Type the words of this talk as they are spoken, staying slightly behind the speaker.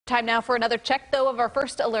Time now for another check, though, of our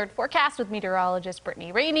first alert forecast with meteorologist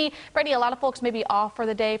Brittany Rainey. Brittany, a lot of folks may be off for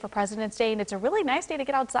the day for President's Day, and it's a really nice day to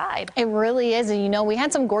get outside. It really is. And, you know, we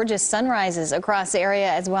had some gorgeous sunrises across the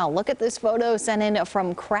area as well. Look at this photo sent in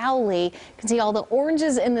from Crowley. You can see all the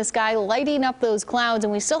oranges in the sky lighting up those clouds,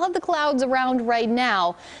 and we still have the clouds around right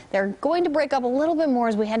now. They're going to break up a little bit more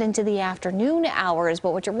as we head into the afternoon hours,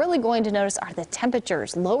 but what you're really going to notice are the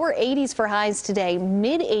temperatures. Lower 80s for highs today,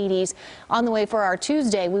 mid 80s on the way for our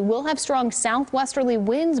Tuesday. We will have strong southwesterly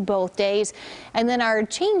winds both days, and then our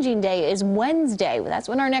changing day is Wednesday. That's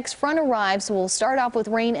when our next front arrives, so we'll start off with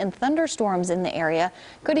rain and thunderstorms in the area.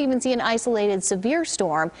 Could even see an isolated severe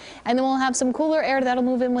storm, and then we'll have some cooler air that'll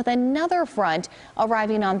move in with another front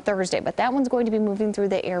arriving on Thursday, but that one's going to be moving through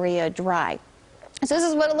the area dry. So this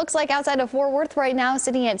is what it looks like outside of Fort Worth right now,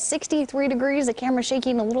 sitting at 63 degrees. The camera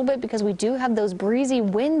shaking a little bit because we do have those breezy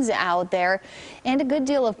winds out there and a good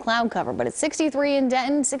deal of cloud cover. But it's 63 in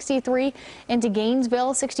Denton, 63 into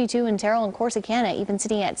Gainesville, 62 in Terrell and Corsicana, even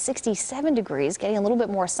sitting at 67 degrees, getting a little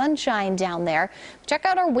bit more sunshine down there. Check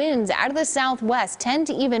out our winds out of the southwest, 10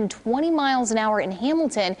 to even 20 miles an hour in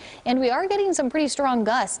Hamilton. And we are getting some pretty strong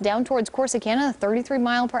gusts down towards Corsicana, 33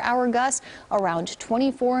 mile per hour gusts, around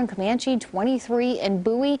 24 in Comanche, 23 and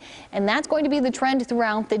Bowie, and that's going to be the trend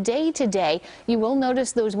throughout the day today. You will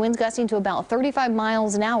notice those winds gusting to about 35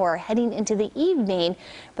 miles an hour heading into the evening,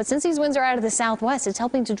 but since these winds are out of the southwest, it's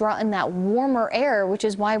helping to draw in that warmer air, which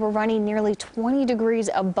is why we're running nearly 20 degrees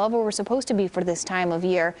above where we're supposed to be for this time of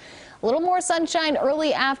year. A little more sunshine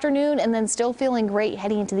early afternoon, and then still feeling great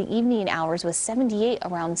heading into the evening hours with 78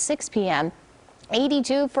 around 6 p.m.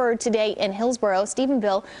 82 for today in Hillsborough.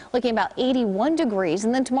 Stephenville looking about 81 degrees,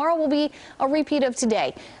 and then tomorrow will be a repeat of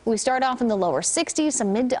today. We start off in the lower 60s,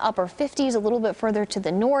 some mid to upper 50s a little bit further to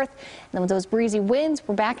the north, and then with those breezy winds,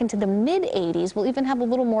 we're back into the mid 80s. We'll even have a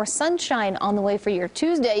little more sunshine on the way for your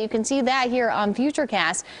Tuesday. You can see that here on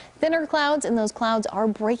Futurecast. Thinner clouds, and those clouds are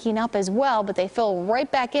breaking up as well, but they fill right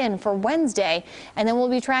back in for Wednesday, and then we'll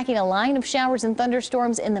be tracking a line of showers and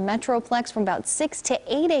thunderstorms in the Metroplex from about 6 to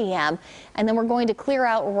 8 a.m., and then we're going to clear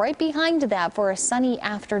out right behind that for a sunny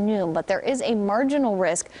afternoon. But there is a marginal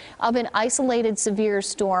risk of an isolated severe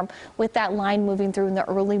storm with that line moving through in the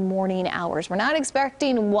early morning hours. We're not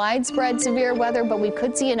expecting widespread severe weather, but we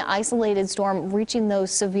could see an isolated storm reaching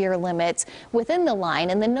those severe limits within the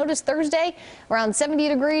line. And then notice Thursday around 70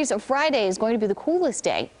 degrees. Friday is going to be the coolest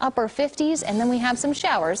day, upper 50s, and then we have some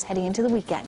showers heading into the weekend.